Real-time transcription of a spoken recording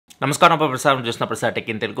నమస్కారం ప్రసారం చేస్తున్న Prasad tech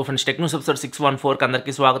in Telugu friends టెక్న్యూస్ episode 614 కి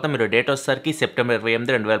అందరికీ స్వాగతం. మీరు డేట్ వచ్చేసరికి సెప్టెంబర్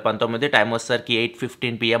 28, 2019, టైం వచ్చేసరికి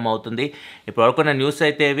 8:15 PM అవుతుంది. ఇప్పుడు వరకు న్యూస్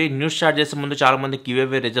అయితే ఇవి. న్యూస్ స్టార్ట్ చేసే ముందు చాలామంది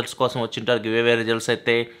గివ్అవే రిజల్ట్స్ కోసం వచ్చింటారు. గివ్అవే రిజల్ట్స్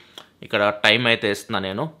అయితే ఇక్కడ టైం అయితే ఇస్తున్నాను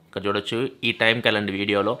నేను. ఇక్కడ చూడొచ్చు ఈ టైంకి వెళ్ళండి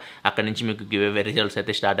వీడియోలో. అక్కడ నుంచి మీకు గివ్అవే రిజల్ట్స్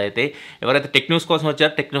అయితే స్టార్ట్ అవుతాయి. ఎవరైతే టెక్న్యూస్ కోసం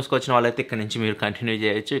వచ్చారో టెక్న్యూస్కి వచ్చిన వాళ్ళైతే ఇక్కడ నుంచి మీరు కంటిన్యూ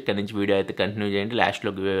చేయొచ్చు. ఇక్కడ నుంచి వీడియో అయితే కంటిన్యూ చేయండి.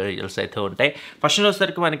 లాస్ట్లో గివ్అవే రిజల్ట్స్ అయితే ఉంటాయి. ఫస్ట్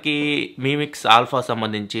వచ్చేసరికి మనకి మీమిక్స్ ఆల్ఫా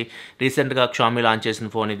సంబంధించి రీసెంట్గా Xiaomi లాంచ్ చేసిన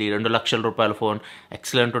ఫోన్ ఇది. 2 లక్షల రూపాయల ఫోన్.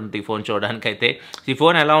 ఎక్సలెంట్ ఉంటుంది ఈ ఫోన్ చూడడానికి అయితే. ఈ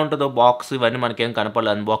ఫోన్ ఎలా ఉంటుందో బాక్స్ ఇవన్నీ మనకేం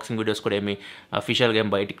కనపడలేదు. అన్బాక్సింగ్ వీడియోస్ కూడా ఏమి అఫీషియల్గా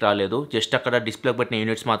ఏం బయటికి రాలేదు. జస్ట్ అక్కడ డిస్ప్లే పెట్టిన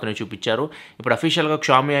యూనిట్స్ మాత్రమే చూపించారు. ఇప్పుడు అఫీషియల్గా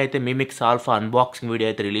Xiaomi అయితే మీమిక్స్ ఆల్ఫా అన్బాక్సింగ్ వీడియో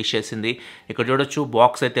అయితే రిలీజ్ చేసింది. ఇక్కడ చూడొచ్చు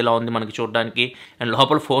బాక్స్ అయితే ఎలా ఉంది మనకి చూడడానికి. అండ్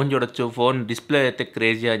లోపల ఫోన్ చూడొచ్చు. ఫోన్ డిస్ప్లే అయితే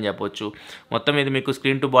క్రేజీ అని చెప్పొచ్చు. మొత్తం ఇది మీకు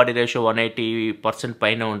స్క్రీన్ టు బాడీ రేషియో 180%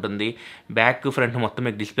 పైన ఉంటుంది. బ్యాక్ ఫ్రంట్ మొత్తం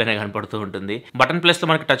మీకు డిస్ప్లేనే కనపడుతూ ఉంటుంది. బటన్ ప్లేస్లో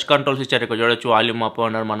మనకి టచ్ కంట్రోల్స్ ఇచ్చారు. ఇక్కడ చూడొచ్చు వాల్యూమ్ అప్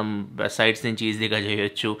అన్నారు, మనం సైడ్స్ నుంచి ఈజీగా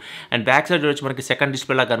చేయొచ్చు. అండ్ బ్యాక్ సైడ్ చూడొచ్చు మనకి సెకండ్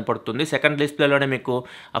డిస్ప్లేలా కనపడుతుంది. సెకండ్ డిస్ప్లేలోనే మీకు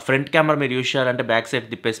ఆ ఫ్రంట్ కెమెరా మీరు యూజ్ చేయాలంటే బ్యాక్ సైడ్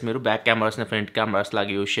తిప్పేసి మీరు బ్యాక్ కెమెరాస్ని ఫ్రంట్ కెమెరాస్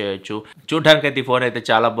లాగా యూజ్ చేయొచ్చు. చూడడానికి అయితే ఈ ఫోన్ అయితే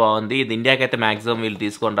చాలా బాగుంది. ఇది ఇండియాకి అయితే మాక్సిమం వీళ్ళు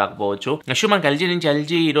తీసుకొని రాకపోవచ్చు. నెక్స్ట్ మనకి ఎల్జీ నుంచి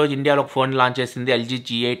ఎల్జీ ఈరోజు ఇండియాలో ఒక ఫోన్ లాంచ్ చేసింది. ఎల్జీ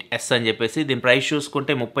G8s అని చెప్పేసి. దీని ప్రైస్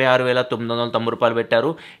చూసుకుంటే 36,990 రూపాయలు పెట్టారు.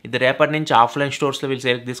 ఇది రేపటి నుంచి ఆఫ్లైన్ స్టోర్స్లో వీళ్ళు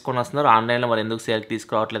సేల్కి తీసుకొని వస్తున్నారు. ఆన్లైన్లో మరి ఎందుకు సేల్కి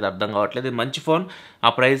తీసుకురావట్లేదు అర్థం కావట్లేదు. ఇది మంచి ఫోన్.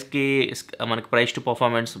 ఆ ప్రైస్కి మనకి ప్రైస్ టు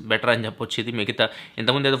పర్ఫార్మెన్స్ బెటర్ అని చెప్పొచ్చు. ఇది మిగతా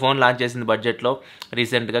ఇంతకుముందు ఏదో ఫోన్ లాంచ్ చేసింది బడ్జెట్లో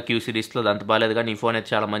రీసెంట్గా Q సిరీస్లో, అంత బాగాలేదు. కానీ ఈ ఫోన్ అయితే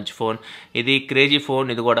చాలా మంచి ఫోన్. ఇది క్రేజీ ఫోన్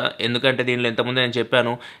ఇది కూడా. ఎందుకంటే దీనిలో ఇంతకుముందు నేను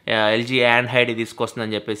చెప్పాను ఎల్జీ హ్యాండ్ హైడ్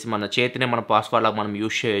తీసుకొస్తుందని చెప్పేసి. మన చేతినే మన పాస్వర్డ్ లాగా మనం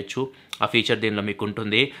యూజ్ చేయొచ్చు. ఆ ఫీచర్ దీనిలో మీకు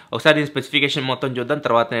ఉంటుంది. ఒకసారి దీని స్పెసిఫికేషన్ మొత్తం చూద్దాం,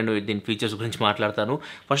 తర్వాత నేను దీని ఫీచర్స్ గురించి మాట్లాడతాను.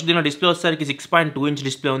 ఫస్ట్ దీనిలో డిస్ప్లే వచ్చేసరికి 6.2 ఇంచ్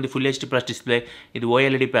డిస్ప్లే ఉంది. Full HD plus display. ఇది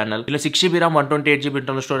OLED ప్యానల్. ఇలా 6GB RAM 128GB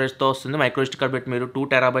ఇంటర్నల్ స్టోరేజ్తో వస్తుంది. మైక్రో SD కార్డ్ పెట్టి మీరు 2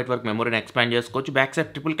 TB వరకు మెమరీని ఎక్స్పాండ్ చేసుకోవచ్చు. Back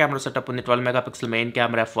side triple camera setup ఉంది. 12 మెగాపిక్సెల్ మెయిన్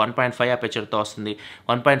కెమెరా, 1.5 అపేచర్తో వస్తుంది.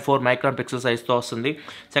 1.4 మైక్రాన్ పిక్సెల్ సైజ్తో వస్తుంది.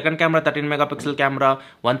 Second camera 13 megapixel camera,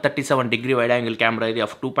 137 degree wide angle camera. ఇది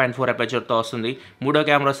 2.4 అపేచర్తో వస్తుంది. మూడో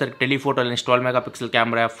కెమెరా వచ్చేసరికి టెలిఫోటో లెన్స్ 12 మెగాపిక్సెల్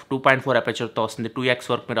కెమెరా, 2.4 అపేచర్తో వస్తుంది. 2x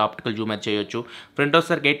వరకు మీరు ఆప్టికల్ జూమ్ అయితే చేయొచ్చు. ఫ్రంట్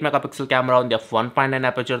వచ్చేసరికి 8 మెగాపిక్సెల్ కెమెరా ఉంది. 1.9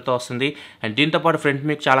 అపేచర్తో వస్తుంది. అండ్ దీంతో పాటు ఫ్రంట్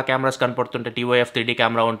మీకు చాలా కెమెరాస్ కనపడుతుంటాయి. TOF 3D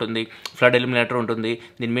కెమెరా ఉంటుంది. ఫ్లడ్ ఎలిమినేటర్ ఉంటుంది.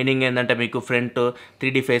 దీని మీనింగ్ ఏంటంటే మీకు ఫ్రంట్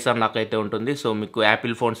 3D ఫేస్ అన్లాక్ అయితే ఉంటుంది. సో మీకు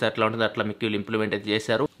యాపిల్ ఫోన్స్ ఎట్లా ఉంటుంది అట్లా మీకు ఇంప్లిమెంట్ అయితే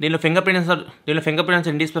చేశారు. దీనిలో finger print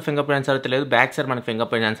in display finger print censor అయితే లేదు. బ్యాక్ సైడ్ మనకి ఫింగర్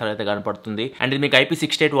ప్రింట్ సెన్సార్ అయితే కనపడుతుంది. అండ్ ఇది మీకు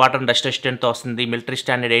IP68 వాటర్ అండ్ డస్ట్ రెసిస్టెంట్తో వస్తుంది. మిలిటరీ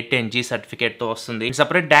స్టాండర్డ్ 810G సర్టిఫికేట్తో వస్తుంది.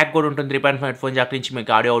 సపరేట్ డాక్ కూడా ఉంటుంది. 3.5 హెడ్ ఫోన్ జాక్ నుంచి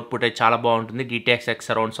మీకు ఆడియో అవుట్పుట్ అయితే చాలా బాగుంటుంది. DTX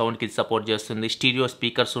సరౌండ్ సౌండ్కి సపోర్ట్ చేస్తుంది. స్టీరియో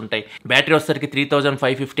స్పీకర్స్ ఉంటాయి. బ్యాటరీ వచ్చేసరికి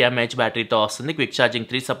 3550 mAh బ్యాటరీతో వస్తుంది. క్విక్ ఛార్జింగ్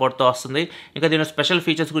 3 సపోర్ట్తో వస్తుంది. ఇంకా దీని స్పెషల్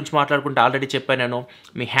ఫీచర్స్ గురించి మాట్లాడుకుంటే ఆల్రెడీ చెప్పాను నేను.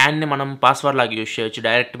 మీ హ్యాండ్ని మనం పాస్వర్డ్ లాగా యూజ్ చేయొచ్చు.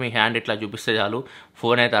 డైరెక్ట్ మీ హ్యాండ్ ఇట్లా చూపిస్తే చాలు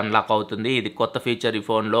ఫోన్ అయితే అన్లాక్ అవుతుంది. ఇది కొత్త ఫీచర్ ఈ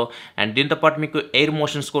ఫోన్లో. అండ్ దీంతోపాటు మీకు ఎయిర్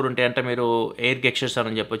మోషన్స్ కూడా ఉంటాయి. అంటే మీరు ఎయిర్ గెక్షర్స్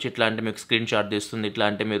అని చెప్పొచ్చు. ఇట్లా అంటే మీకు స్క్రీన్ షాట్ తీస్తుంది. ఇట్లా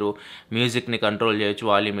అంటే మీరు మ్యూజిక్ని కంట్రోల్ చేయొచ్చు,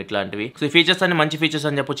 వాల్యూమ్ ఇట్లాంటివి. సో ఈ ఫీచర్స్ అన్ని మంచి ఫీచర్స్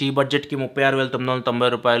అని చెప్పొచ్చు. ఈ బడ్జెట్కి 36,990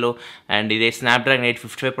 రూపాయలు. అండ్ ఇది స్నాప్డ్రాగన్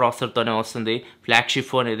 855 ప్రాసెసర్తోనే వస్తుంది. ఫ్లాగ్షిప్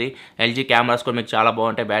ఫోన్ ఇది. ఎల్జీ కెమెరాస్ కూడా మీకు చాలా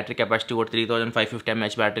బాగుంటాయి. బ్యాటరీ కెపాసిటీ కూడా 3550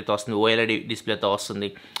 mAh బ్యాటరీతో వస్తుంది. OLED డిస్ప్లేతో వస్తుంది.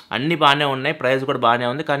 అన్ని బాగానే ఉన్నాయి. ప్రైస్ కూడా బాగానే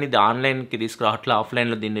ఉంది. కానీ ఇది ఆన్లైన్కి తీసుకురావట్లే.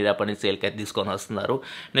 ఆఫ్లైన్లో దీన్ని రేపటి నుంచి సేల్కి అయితే తీసుకొని వస్తున్నారు.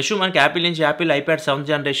 నెక్స్ట్ మనకి యాపిల్ నుంచి యాపిల్ iPad 7th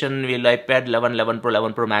జనరేషన్ వీళ్ళు iPad 11, 11 Pro,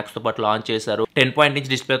 11 Pro Maxతో పాటు లాంచ్ చేశారు. 10.5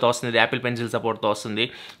 డిస్ప్లేతో వస్తుంది. యాపిల్ పెన్సిల్ సపోర్ట్తో వస్తుంది.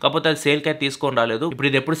 కాకపోతే అది సేల్కి అయితే తీసుకొని రాలేదు. ఇప్పుడు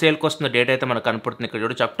ఇది ఎప్పుడు సేల్కి వస్తుందో డేట్ అయితే మనకు కనపడుతుంది. ఇక్కడ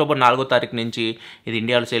చూడొచ్చు అక్టోబర్ 4వ తారీఖు నుంచి ఇది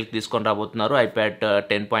ఇండియాలో సేల్కి తీసుకొని రాబోతున్నారు. iPad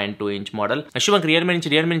 10.2 inch model. నెక్స్ట్ మనకి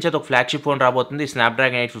రియల్మీ నుంచి అయితే ఒక ఫ్లాగ్షిప్ ఫోన్ రాబోతుంది.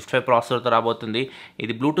 స్నాప్డ్రాగన్ 855 ప్రాసెసర్తో రాబోతుంది.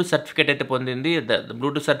 ఇది బ్లూటూత్ సర్టిఫికేట్ అయితే పొందింది.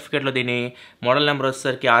 బ్లూటూత్ సర్టిఫికేట్లో దీని మోడల్ నెంబర్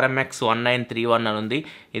వచ్చేసరికి RMX 1931 అని ఉంది.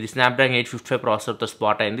 ఇది స్నాప్డ్రాగన్ 855 ప్రాసెసర్తో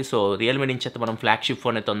స్పాట్ అయింది. సో రియల్మీ నుంచి అయితే మనం ఫ్లాగ్షిప్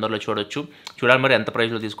ఫోన్ అయితే తొందరలో చూడొచ్చు. చూడాలి మరి ఎంత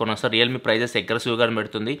ప్రైస్లో తీసుకొని వస్తారు. రియల్మీ ప్రైజెస్ అగ్రెసివ్గా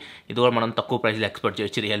పెడుతుంది. ఇది కూడా మనం తక్కువ ప్రైస్లో ఎక్స్పెక్ట్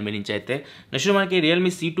చేయొచ్చు రియల్మీ నుంచి అయితే. నెక్స్ట్ మనకి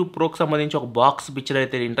రియల్మీ C2 Proకి సంబంధించి ఒక బాక్స్ పిక్చర్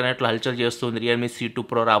అయితే ఇంటర్నెట్లో హల్చల్ చేస్తుంది. రియల్మీ C2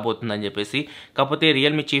 Pro రాబోతుందని చెప్పేసి. కాకపోతే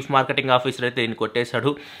రియల్మీ చీఫ్ మార్కెటింగ్ ఆఫీసర్ అయితే దీన్ని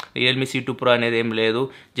కొట్టేశాడు. రియల్మీ C2 Pro అనేది ఏం లేదు.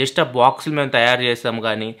 జస్ట్ ఆ బాక్స్లు మేము తయారు చేస్తాం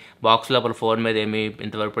కానీ బాక్స్ లోపల ఫోన్ మీద ఏమి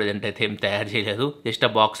ఇంతవరకు ప్రజెంట్ అయితే ఏం తయారు చేయలేదు. జస్ట్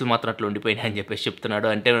ఆ బాక్సులు మాత్రం అట్లా ఉండిపోయినాయి అని చెప్పేసి చెప్తున్నాడు.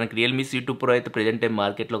 అంటే మనకి రియల్మీ C2 Pro అయితే ప్రజెంట్ ఏం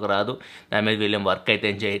మార్కెట్లోకి రాదు. దాని మీద వీళ్ళేం వర్క్ అయితే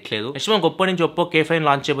ఏం చేయట్లేదు. నెక్స్ట్ మనకు OPPO నుంచి OPPO K5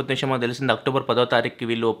 లాంచ్ చేయబోతున్న విషయం మనకు తెలిసింది. అక్టోబర్ 10వ తారీఖుకి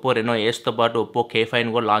వీళ్ళు OPPO Reno Aceతో పాటు OPPO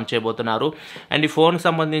K5 కూడా లాంచ్ చేయబోతున్నారు. అండ్ ఈ ఫోన్కి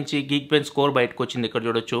సంబంధించి గీక్ బెంచ్ స్కోర్ బయటకు వచ్చింది. ఇక్కడ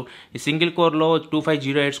చూడొచ్చు. ఈ సింగిల్ కోర్లో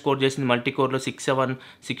 2508 8 స్కోర్ చేసింది, మల్టీ కోర్లో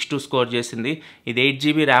 6762 స్కోర్ చేసింది. ఇది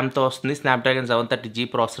 8GB ర్యామ్తో వస్తుంది, స్నాప్డ్రాగన్ 730G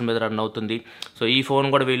ప్రాసెసర్ మీద రన్ అవుతుంది. సో ఈ ఫోన్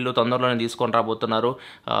కూడా వీళ్ళు తొందరలోనే తీసుకొని రాబోతున్నారు.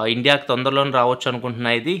 ఇండియాకి తొందరలోనే రావచ్చు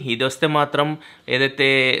అనుకుంటున్నా. ఇది వస్తే మాత్రం ఏదైతే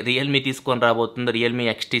రియల్మీ తీసుకొని రాబోతుందో రియల్మీ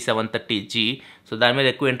XT 730G, సో దాని మీద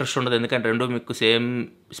ఎక్కువ ఇంట్రెస్ట్ ఉండదు, ఎందుకంటే రెండు మీకు సేమ్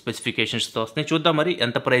స్పెసిఫికేషన్స్తో వస్తున్నాయి. చూద్దాం మరి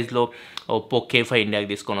ఎంత ప్రైస్లో OPPO K5 ఇండియాకి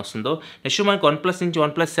తీసుకొని వస్తుందో. నెక్స్ట్ మనకి OnePlus నుంచి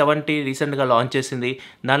OnePlus 7T రీసెంట్గా లాంచ్ చేసింది.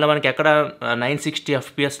 దానిలో మనకి ఎక్కడ 960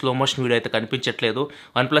 FPS స్లో మోషన్ వీడియో అయితే కనిపించట్లేదు.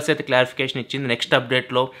 OnePlus అయితే క్లారిఫికేషన్ ఇచ్చింది, నెక్స్ట్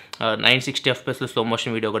అప్డేట్లో 960 FPSలో స్లో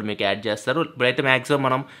మోషన్ వీడియో కూడా మీకు యాడ్ చేస్తారు. ఇప్పుడైతే మ్యాక్సిమం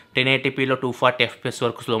మనం 1080pలో 240 FPS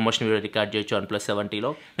వరకు స్లో మోషన్ వీడియో రికార్డ్ చేయొచ్చు OnePlus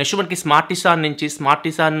 7Tలో. నెక్స్ట్ మనకి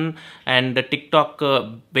స్మార్టిసాన్ అండ్ టిక్టాక్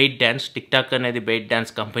బెయిట్ అనేది బెయిట్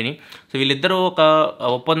డ్యాన్స్ కంపెనీ. సో వీళ్ళిద్దరూ ఒక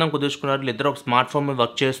ఒప్పందం కుదుర్చుకున్నారు. వీళ్ళిద్దరూ ఒక స్మార్ట్ ఫోన్ మీద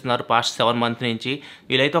వర్క్ చేస్తున్నారు పాస్ట్ 7 months నుంచి.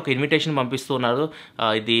 వీళ్ళైతే ఒక ఇన్విటేషన్ పంపిస్తున్నారు.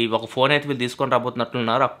 ఇది ఒక ఫోన్ అయితే వీళ్ళు తీసుకొని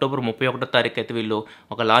రాబోతున్నట్లున్నారు. అక్టోబర్ 31వ తారీఖు అయితే వీళ్ళు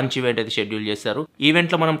ఒక లాంచ్ ఈవెంట్ అయితే షెడ్యూల్ చేశారు.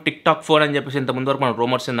 ఈవెంట్లో మనం టిక్టాక్ ఫోన్ అని చెప్పేసి ఇంత ముందు వరకు మనం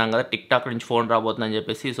రూమర్స్ విన్నాం కదా, టిక్టాక్ నుంచి ఫోన్ రాబోతుందని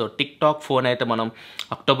చెప్పేసి. సో టిక్టాక్ ఫోన్ అయితే మనం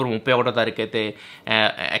అక్టోబర్ 31వ తారీఖు అయితే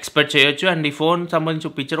ఎక్స్పెక్ట్ చేయొచ్చు. అండ్ ఈ ఫోన్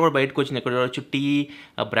సంబంధించి పిక్చర్ కూడా బయటకు వచ్చింది. ఇక్కడ చూడొచ్చు టీ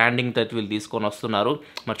బ్రాండింగ్తో అయితే వీళ్ళు తీసుకొని వస్తున్నారు.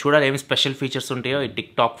 మరి చూడాలి ఏమి స్పెషల్ ఫీచర్స్ ఉంటాయో ఈ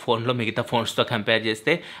టిక్టాక్ ఫోన్లో మిగతా ఫోన్స్తో కంపేర్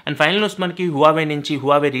చేస్తే. అండ్ ఫైనల్ న్యూస్ మనకి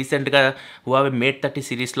హువావే రీసెంట్గా హువావే మేట్ 30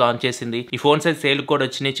 సిరీస్ లాంచ్ చేసింది. ఈ ఫోన్స్ అయితే సేల్ కూడా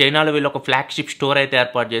వచ్చినాయి. చైనాలో వీళ్ళు ఒక ఫ్లాగ్షిప్ స్టోర్ అయితే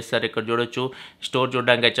ఏర్పాటు చేస్తారు. ఇక్కడ చూడొచ్చు, స్టోర్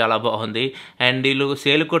చూడడానికి చాలా బాగుంది. అండ్ వీళ్ళు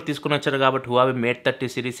సేల్ కూడా తీసుకుని వచ్చారు కాబట్టి హువావే మేట్ 30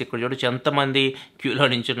 సిరీస్ ఇక్కడ చూడొచ్చు ఎంతమంది క్యూలో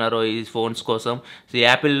నించున్నారో ఈ ఫోన్స్ కోసం. సో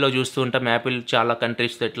యాపిల్లో చూస్తూ ఉంటాం, యాపిల్ చాలా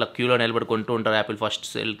కంట్రీస్తో ఇట్లా క్యూలో నిలబడి కొంటూ ఉంటారు యాపిల్ ఫస్ట్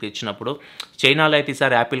సేల్కి ఇచ్చినప్పుడు. చైనాలో అయితే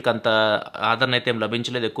ఈసారి యాపిల్కి అంత ఆదరణ అయితే ఏం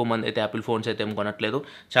లభించలేదు. ఎక్కువ మంది అయితే యాపిల్ ఫోన్స్ అయితే ఏం కొనట్లేదు.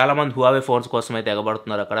 చాలామంది హువావే ఫోన్స్ కోసం అయితే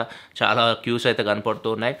ఎగబడుతున్నారు. అక్కడ చాలా క్యూస్ అయితే కనపడుతూ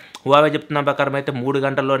ఉన్నాయి. హువావే చెప్తున్న ప్రకారం అయితే 3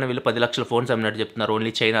 గంటల్లోనే వీళ్ళు 10 లక్షల ఫోన్స్ అమ్మినట్టు చెప్తున్నారు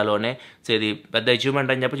ఓన్లీ చైనాలోనే. సో ఇది పెద్ద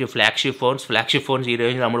అచీవ్మెంట్ అని చెప్పి ఫ్లాగ్షిప్ ఫోన్స్ ఈ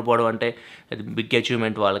రేంజ్లో అమ్ముడుపోవడం అంటే అది బిగ్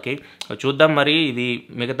అచీవ్మెంట్ వాళ్ళకి. చూద్దాం మరి ఇది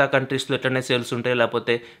మిగతా కంట్రీస్లో ఎట్లనే సేల్స్ ఉంటాయి,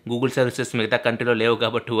 లేకపోతే గూగుల్ సర్వీసెస్ మిగతా కంట్రీలో లేవు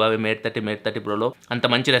కాబట్టి హువావే మేట్ 30 ప్రోలో అంత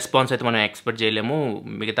మంచి రెస్పాన్స్ అయితే మనం ఎక్స్పెక్ట్ చేయలేము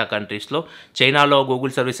మిగతా కంట్రీస్లో. చైనాలో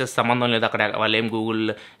గూగుల్ సర్వీసెస్ సంబంధం లేదు, అక్కడ వాళ్ళు ఏం గూగుల్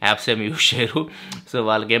యాప్స్ ఏం యూజ్ చేయరు. సో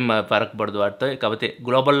వాళ్ళకి ఏం పరకపడదు వాటితో. కాకపోతే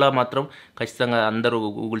గ్లోబల్లో మాత్రం ఖచ్చితంగా అందరూ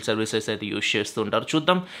గూగుల్ సర్వీసెస్ అయితే యూజ్ చేస్తూ ఉంటారు.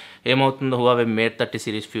 చూద్దాం ఏమవుతుందో హువావే మేట్ 30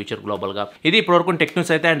 సిరీస్ ఫ్యూచర్ గ్లోబల్గా. ఇది ఇప్పటివరకు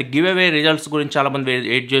టెక్న్యూస్ అయితే. అండ్ గివ్ అవే రిజల్ట్స్ గురించి చాలా మంది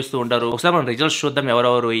వెయిట్ చేస్తూ ఉంటారు. ఒకసారి మనం రిజల్ట్స్ చూద్దాం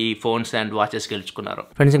ఎవరెవరు ఈ ఫోన్స్ అండ్ వాచెస్ గెలుచుకున్నారు.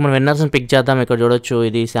 ఫ్రెండ్స్ మనం విన్నర్స్ పిక్ చేద్దాం. ఇక్కడ చూడొచ్చు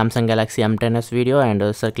ఇది Samsung Galaxy M10s video, and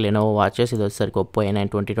వచ్చేసరికి లెనోవో వాచెస్, ఇది వచ్చేసరికి OPPO A9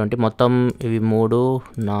 2020. మొత్తం ఇవి 3,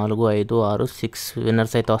 4, 5, 6, 6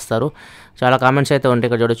 విన్నర్స్ అయితే వస్తారు. చాలా కామెంట్స్ అయితే ఉంటాయి.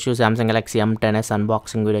 ఇక్కడ చూడొచ్చు Samsung Galaxy M10s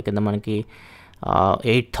unboxing video కింద మనకి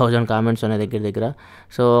 8000 కామెంట్స్ ఉన్నాయి దగ్గర.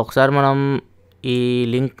 సో ఒకసారి మనం ఈ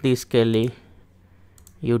లింక్ తీసుకెళ్ళి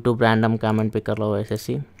యూట్యూబ్ ర్యాండమ్ కామెంట్ పిక్కర్లో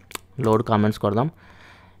వేసేసి లోడ్ కామెంట్స్ కొడదాం.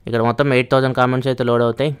 ఇక్కడ మొత్తం 8000 కామెంట్స్ అయితే లోడ్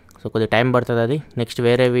అవుతాయి. సో కొద్దిగా టైం పడుతుంది అది. నెక్స్ట్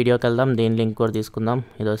వేరే వీడియోకి వెళ్దాం, దీని లింక్ కూడా తీసుకుందాం.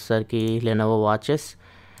 ఇది వచ్చేసరికి లెనోవో వాచెస్,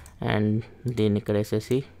 అండ్ దీన్ని ఇక్కడ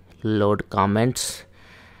వేసేసి లోడ్ కామెంట్స్.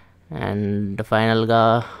 అండ్ ఫైనల్గా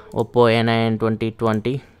OPPO A9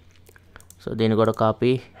 2020. సో దీన్ని కూడా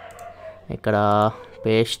కాపీ ఇక్కడ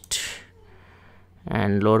paste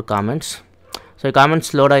and load comments. So ఈ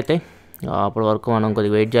కామెంట్స్ లోడ్ అయితే అప్పటి వరకు మనం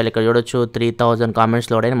కొద్దిగా వెయిట్ చేయాలి. ఇక్కడ చూడొచ్చు 3000 కామెంట్స్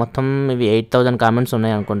లోడ్ అయినాయి. మొత్తం ఇవి 8000 కామెంట్స్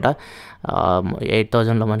ఉన్నాయి అనుకుంటా.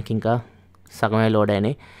 8000లో మనకి ఇంకా సగమే లోడ్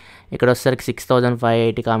అయినాయి. ఇక్కడ వచ్చేసరికి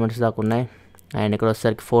 6580 కామెంట్స్ దాకా ఉన్నాయి. అండ్ ఇక్కడ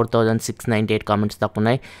వచ్చేసరికి 4698 కామెంట్స్ దాకా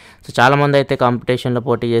ఉన్నాయి. సో చాలామంది అయితే కాంపిటీషన్లో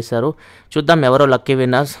పోటీ చేశారు. చూద్దాం ఎవరో లక్కీ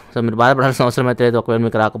విన్నర్స్. సో మీరు బాధపడాల్సిన అవసరం అయితే లేదు. ఒకవేళ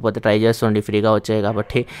మీకు రాకపోతే ట్రై చేస్తుండి, ఫ్రీగా వచ్చాయి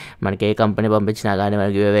కాబట్టి మనకి ఏ కంపెనీ పంపించినా కానీ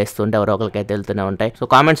మనకి ఇవే వేస్తుంటే ఎవరో ఒకరికైతే వెళ్తూనే ఉంటాయి. సో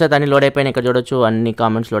కామెంట్స్ అయితే అన్ని లోడ్ అయిపోయినాయి. ఇక్కడ చూడొచ్చు అన్ని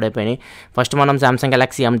కామెంట్స్ లోడ్ అయిపోయినాయి. ఫస్ట్ మనం సామ్సంగ్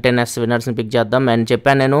గెలాక్సీ M10s విన్నర్స్ని పిక్ చేద్దాం. అండ్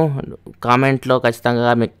చెప్పాను నేను కామెంట్లో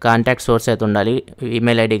ఖచ్చితంగా మీకు కాంటాక్ట్ సోర్స్ అయితే ఉండాలి,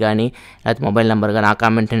 ఈమెయిల్ ఐడి కానీ లేకపోతే మొబైల్ నెంబర్ కానీ. ఆ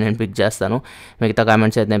కామెంట్ని నేను పిక్ చేస్తాను. మిగతా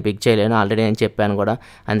కామెంట్స్ అయితే నేను పిక్ చేయలేను, ఆల్రెడీ నేను చెప్పాను కూడా.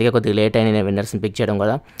 అందుకే కొద్దిగా లేట్ అయినా నేను విన్నర్స్ని పిక్ చేయడం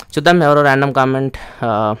కూడా. చూద్దాం ఎవరో ర్యాండమ్ కామెంట్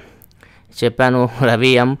చెప్పాను.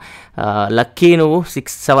 రవి M, లక్కీ నువ్వు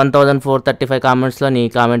 7435 కామెంట్స్లో నీ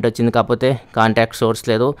కామెంట్ వచ్చింది, కాకపోతే కాంటాక్ట్ సోర్స్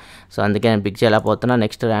లేదు. సో అందుకే నేను pick చేయలేకపోతున్నా.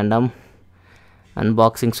 Next random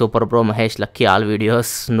unboxing super pro Mahesh, lucky all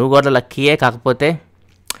videos. నువ్వు కూడా లక్కీయే, కాకపోతే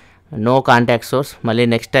నో కాంటాక్ట్ సోర్స్. మళ్ళీ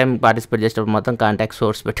నెక్స్ట్ టైం పార్టిసిపేట్ చేసేటప్పుడు మొత్తం కాంటాక్ట్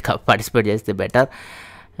సోర్స్ పెట్టి పార్టిసిపేట్ చేస్తే better.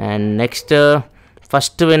 And next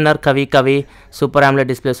first winner కవి సూపర్ AMOLED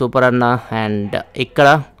డిస్ప్లే సూపర్ అన్న. అండ్ ఇక్కడ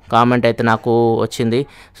కామెంట్ అయితే నాకు వచ్చింది.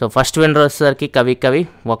 సో ఫస్ట్ విన్నర్ వచ్చేసరికి కవి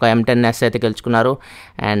ఒక M10s అయితే గెలుచుకున్నారు.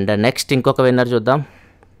 అండ్ నెక్స్ట్ ఇంకొక విన్నర్ చూద్దాం.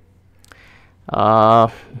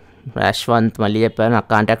 యశ్వంత్ మళ్ళీ చెప్పాను నాకు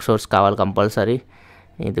కాంటాక్ట్ సోర్స్ కావాలి కంపల్సరీ.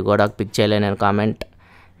 ఇది కూడా పిక్ చేయలేను నేను కామెంట్,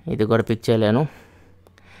 ఇది కూడా పిక్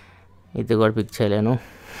చేయలేను.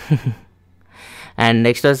 అండ్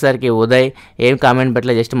నెక్స్ట్ వచ్చేసరికి ఉదయ్ ఏం కామెంట్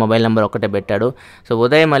పెట్టలే, జస్ట్ మొబైల్ నెంబర్ ఒకటే పెట్టాడు. సో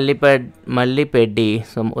ఉదయ్ మల్లిపెడ్డి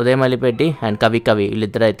అండ్ కవి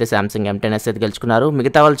వీళ్ళిద్దరు అయితే సామ్సంగ్ M10s అయితే గెలుచుకున్నారు.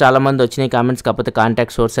 మిగతా వాళ్ళు చాలామంది వచ్చినాయి కామెంట్స్, కాకపోతే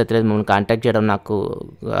కాంటాక్ట్ సోర్స్ అయితే లేదు, మమ్మల్ని కాంటాక్ట్ చేయడం నాకు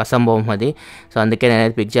అసంభవం అది. సో అందుకే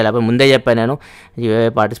నేనైతే పిక్ చేయలేకపోయి, ముందే చెప్పాను,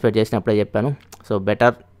 నేను పార్టిసిపేట్ చేసినప్పుడే చెప్పాను. సో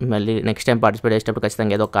బెటర్ మళ్ళీ నెక్స్ట్ టైం పార్టిసిపేట్ చేసేటప్పుడు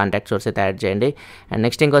ఖచ్చితంగా ఏదో కాంటాక్ట్ సోర్స్ అయితే యాడ్ చేయండి. అండ్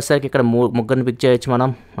నెక్స్ట్ ఇంకొకసారికి ఇక్కడ ముగ్గురిని పిక్ చేయొచ్చు మనం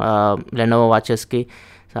లెనోవో వాచెస్కి.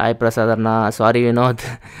 సాయి ప్రసాద్ అన్న, సారీ వినోద్.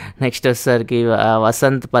 నెక్స్ట్ వచ్చేసరికి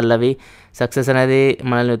వసంత్ పల్లవి, సక్సెస్ అనేది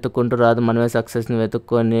మనల్ని వెతుక్కుంటూ రాదు, మనమే సక్సెస్ని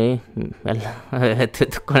వెతుక్కొని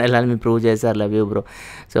వెళ్ళాలి, మీరు ప్రూవ్ చేశారు, love you bro.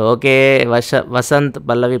 So okay, Vasant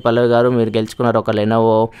పల్లవి గారు మీరు గెలుచుకున్నారు ఒక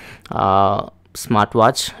Lenovo smart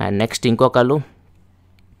watch. And next ఇంకొకళ్ళు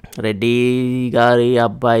రెడ్డి గారి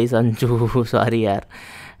అబ్బాయి సంజు, సారీ యార్.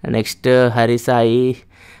 నెక్స్ట్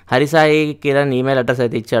హరిసాయి కిరణ్ ఈమెయిల్ అడ్రస్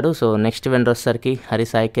అయితే ఇచ్చాడు. సో నెక్స్ట్ విన్నర్ వచ్చేసరికి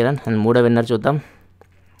హరిసాయి కిరణ్. అండ్ మూడో విన్నర్ చూద్దాం.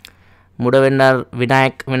 మూడో విన్నర్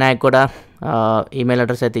వినాయక్ కూడా ఈమెయిల్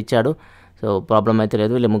అడ్రస్ అయితే ఇచ్చాడు. సో ప్రాబ్లం అయితే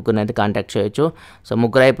లేదు, వీళ్ళు ముగ్గురిని అయితే కాంటాక్ట్ చేయొచ్చు. సో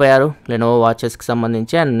ముగ్గురు అయిపోయారు లెనోవో వాచెస్కి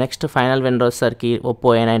సంబంధించి. అండ్ నెక్స్ట్ ఫైనల్ విన్నర్ వచ్చేసరికి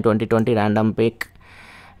OPPO A9 2020 random pick.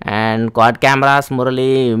 And quad cameras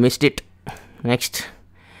Murali, missed it. Next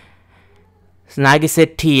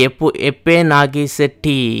Nagishetti, ఎప్పే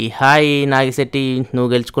Nagishetti, hi Nagishetti, నువ్వు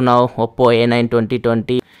గెలుచుకున్నావు OPPO A9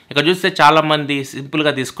 2020. ఇక్కడ చూస్తే చాలామంది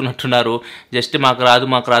సింపుల్గా తీసుకున్నట్టున్నారు, జస్ట్ మాకు రాదు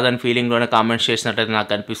అని ఫీలింగ్లోనే కామెంట్స్ చేసినట్టయితే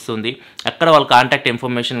నాకు అనిపిస్తుంది. ఎక్కడ వాళ్ళ కాంటాక్ట్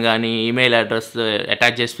ఇన్ఫర్మేషన్ కానీ ఈమెయిల్ అడ్రస్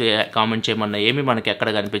అటాచ్ చేసి కామెంట్ చేయమన్నా ఏమీ మనకి ఎక్కడ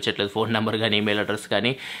కనిపించట్లేదు, ఫోన్ నెంబర్ కానీ ఈమెయిల్ అడ్రస్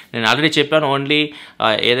కానీ. నేను ఆల్రెడీ చెప్పాను, ఓన్లీ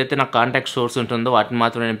ఏదైతే నాకు కాంటాక్ట్ సోర్స్ ఉంటుందో వాటిని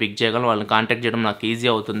మాత్రం నేను పిక్ చేయగలను, వాళ్ళని కాంటాక్ట్ చేయడం నాకు ఈజీ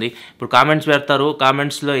అవుతుంది. ఇప్పుడు కామెంట్స్ పెడతారు,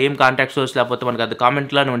 కామెంట్స్లో ఏం కాంటాక్ట్ సోర్స్ లేకపోతే మనకి అది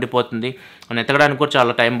కామెంట్లోనే ఉండిపోతుంది, మనం ఎతకడానికి కూడా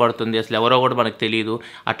చాలా టైం పడుతుంది, అసలు ఎవరో కూడా మనకు తెలియదు.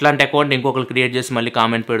 అట్లాంటి అకౌంట్ ఇంకొకరు క్రియేట్ చేసి మళ్ళీ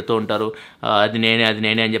కామెంట్ పెడుతూ ఉంటారు, అది నేనే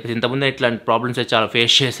అని చెప్పేసి. ఇంతకుముందు ఇట్లాంటి ప్రాబ్లమ్స్ అయితే చాలా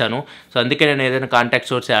ఫేస్ చేశాను. సో అందుకే నేను ఏదైనా కాంటాక్ట్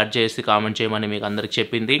సోర్స్ యాడ్ చేసి కామెంట్ చేయమని మీకు అందరికి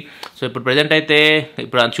చెప్పింది. సో ఇప్పుడు ప్రజెంట్ అయితే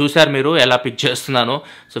ఇప్పుడు చూసారు మీరు ఎలా పిక్ చేస్తున్నాను.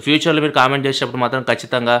 సో ఫ్యూచర్లో మీరు కామెంట్ చేసేటప్పుడు మాత్రం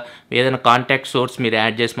ఖచ్చితంగా ఏదైనా కాంటాక్ట్ సోర్స్ మీరు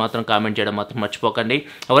యాడ్ చేసి మాత్రం కామెంట్ చేయడం మాత్రం మర్చిపోకండి.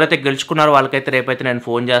 ఎవరైతే గెలుచుకున్నారో వాళ్ళకైతే రేపైతే నేను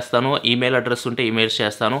ఫోన్ చేస్తాను, ఈమెయిల్ అడ్రస్ ఉంటే ఈమెయిల్స్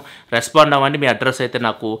చేస్తాను, రెస్పాండ్ అవ్వండి, మీ అడ్రస్ అయితే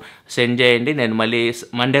నాకు సెండ్ చేయండి. నేను మళ్ళీ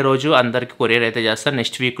మండే రోజు అందరికీ కొరియర్ అయితే చేస్తాను.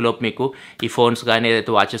 నెక్స్ట్ వీక్ లోపు మీకు ఈ ఫోన్స్ కానీ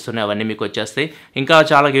ఏదైతే వాచెస్ ఉన్నాయో అవన్నీ మీకు వచ్చేస్తాయి. ఇంకా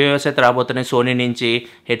చాలా గివేవేస్ అయితే రాబోతున్నాయి, సోనీ నుంచి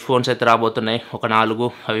హెడ్ ఫోన్స్ అయితే రాబోతున్నాయి ఒక 4,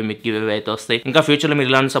 అవి మీకు గివేవే అయితే వస్తాయి. ఇంకా ఫ్యూచర్లో మీరు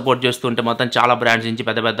ఇలాంటి సపోర్ట్ చేస్తుంటే మొత్తం చాలా బ్రాండ్స్ నుంచి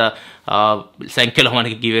పెద్ద సంఖ్యలో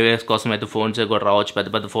మనకి గివేవేస్ కోసం అయితే ఫోన్స్ కూడా రావచ్చు,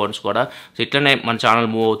 పెద్ద ఫోన్స్ కూడా. సో ఇట్లనే మన ఛానల్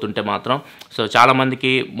మూవ్ అవుతుంటే మాత్రం సో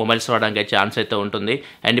చాలామందికి మొబైల్స్ రావడానికి ఛాన్స్ అయితే ఉంటుంది.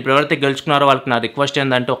 అండ్ ఇప్పుడు ఎవరైతే గెలుచుకున్నారో వాళ్ళకి నా రిక్వెస్ట్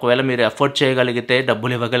ఏంటంటే, ఒకవేళ మీరు ఎఫర్ట్ చేయగలిగితే,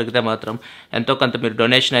 డబ్బులు ఇవ్వగలిగితే మాత్రం ఎంతో కొంత మీరు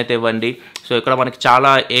డొనేషన్ అయితే ఇవ్వండి. సో ఇక్కడ మనకి చాలా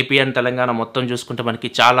ఏపీ అండ్ తెలంగాణ మొత్తం చూసుకుంటే మనకి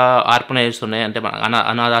చాలా ఆర్గనైజేషన్స్ ఉన్నాయి, అంటే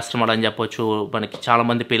అనాథాశ్రమాలు అని చెప్పొచ్చు. మనకి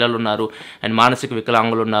చాలామంది పిల్లలు ఉన్నారు, అండ్ మానసిక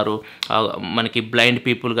వికలాంగులు ఉన్నారు, మనకి బ్లైండ్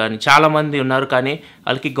పీపుల్ కానీ చాలామంది ఉన్నారు. కానీ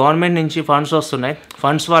వాళ్ళకి గవర్నమెంట్ నుంచి ఫండ్స్ వస్తున్నాయి,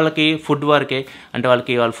 ఫండ్స్ వాళ్ళకి ఫుడ్ వరకే, అంటే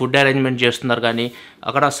వాళ్ళు ఫుడ్ అరేంజ్మెంట్ చేస్తున్నారు. కానీ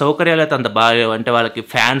అక్కడ సౌకర్యాలు అయితే అంత బాగా, అంటే వాళ్ళకి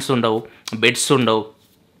ఫ్యాన్స్ ఉండవు, బెడ్స్ ఉండవు,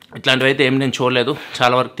 ఇట్లాంటివి అయితే ఏమి నేను చూడలేదు.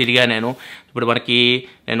 చాలా వరకు తిరిగా నేను. ఇప్పుడు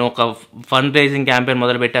నేను ఒక ఫండ్ రైజింగ్ క్యాంపెయిన్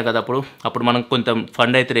మొదలుపెట్టా కదా, అప్పుడు మనం కొంత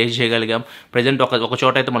ఫండ్ అయితే రేజ్ చేయగలిగాం. ప్రజెంట్ ఒక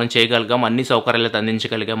చోట అయితే మనం చేయగలిగాం, అన్ని సౌకర్యాలు అయితే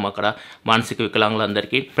అందించగలిగాం అక్కడ మానసిక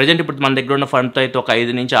వికలాంగులందరికీ. ప్రజెంట్ ఇప్పుడు మన దగ్గర ఉన్న ఫండ్తో అయితే ఒక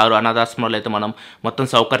 5 నుంచి 6 అనాథాశ్రమాలు అయితే మనం మొత్తం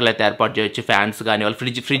సౌకర్యాలు అయితే ఏర్పాటు చేయొచ్చు. ఫ్యాన్స్ కానీ, వాళ్ళు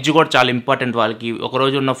ఫ్రిడ్జ్ కూడా చాలా ఇంపార్టెంట్. వాళ్ళకి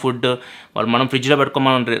ఒకరోజు ఉన్న ఫుడ్ మనం ఫ్రిడ్జ్లో పెట్టుకొని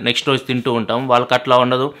మనం నెక్స్ట్ రోజు తింటూ ఉంటాం, వాళ్ళకి అట్లా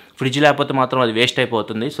ఉండదు. ఫ్రిడ్జ్ లేకపోతే మాత్రం అది వేస్ట్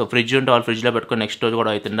అయిపోతుంది. సో ఫ్రిడ్జ్ ఉంటే వాళ్ళు ఫ్రిడ్జ్లో పెట్టుకొని నెక్స్ట్ రోజు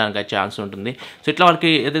కూడా అవి తినడానికి ఛాన్స్ ఉంటుంది. సో ఇట్లా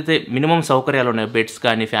వాళ్ళకి ఏదైతే మినిమం సౌకర్యాలు ఉన్నాయి, బెడ్స్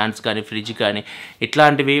కానీ, ఫ్యాన్స్ కానీ, ఫ్రిడ్జ్ కానీ,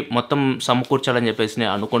 ఇట్లాంటివి మొత్తం సమకూర్చాలని చెప్పేసి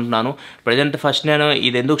నేను అనుకుంటున్నాను. ప్రజెంట్ ఫస్ట్ నేను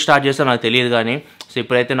ఇది ఎందుకు స్టార్ట్ చేస్తానో నాకు తెలియదు, కానీ సో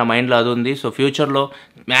ఇప్పుడైతే నా మైండ్లో అది ఉంది. సో ఫ్యూచర్లో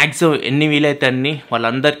మ్యాక్సిమం ఎన్ని వీలైతే అన్ని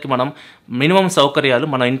వాళ్ళందరికీ మనం మినిమం సౌకర్యాలు,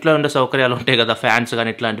 మన ఇంట్లో ఉండే సౌకర్యాలు ఉంటాయి కదా, ఫ్యాన్స్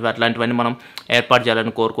కానీ అట్లాంటివన్నీ మనం ఏర్పాటు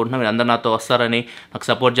చేయాలని కోరుకుంటున్నాం. మీరు అందరూ నాతో వస్తారని, నాకు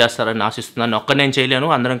సపోర్ట్ చేస్తారని ఆశిస్తున్నాను. ఒక్క నేను చేయలేను,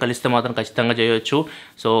 అందరం కలిస్తే మాత్రం ఖచ్చితంగా చేయొచ్చు.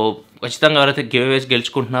 సో ఖచ్చితంగా ఎవరైతే గివేవేస్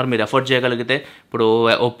గెలుచుకుంటున్నారో మీరు ఎఫర్ట్ చేయగలిగితే, ఇప్పుడు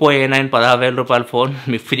OPPO A9 16,000 రూపాయల ఫోన్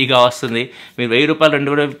మీకు ఫ్రీగా వస్తుంది. మీరు 1,000 రూపాయలు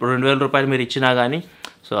 2,000 రూపాయలు మీరు ఇచ్చినా కానీ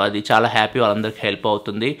సో అది చాలా హ్యాపీ, వాళ్ళందరికీ హెల్ప్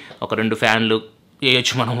అవుతుంది. ఒక 2 ఫ్యాన్లు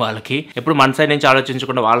చేయొచ్చు మనం వాళ్ళకి. ఎప్పుడు మన సైడ్ నుంచి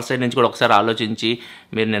ఆలోచించకుండా వాళ్ళ సైడ్ నుంచి కూడా ఒకసారి ఆలోచించి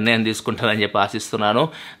మీరు నిర్ణయం తీసుకుంటారని చెప్పి ఆశిస్తున్నాను.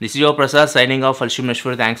 This is your Prasad signing off. ఫల్షిమ్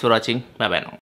నశ్వర్. Thanks for watching. By by now.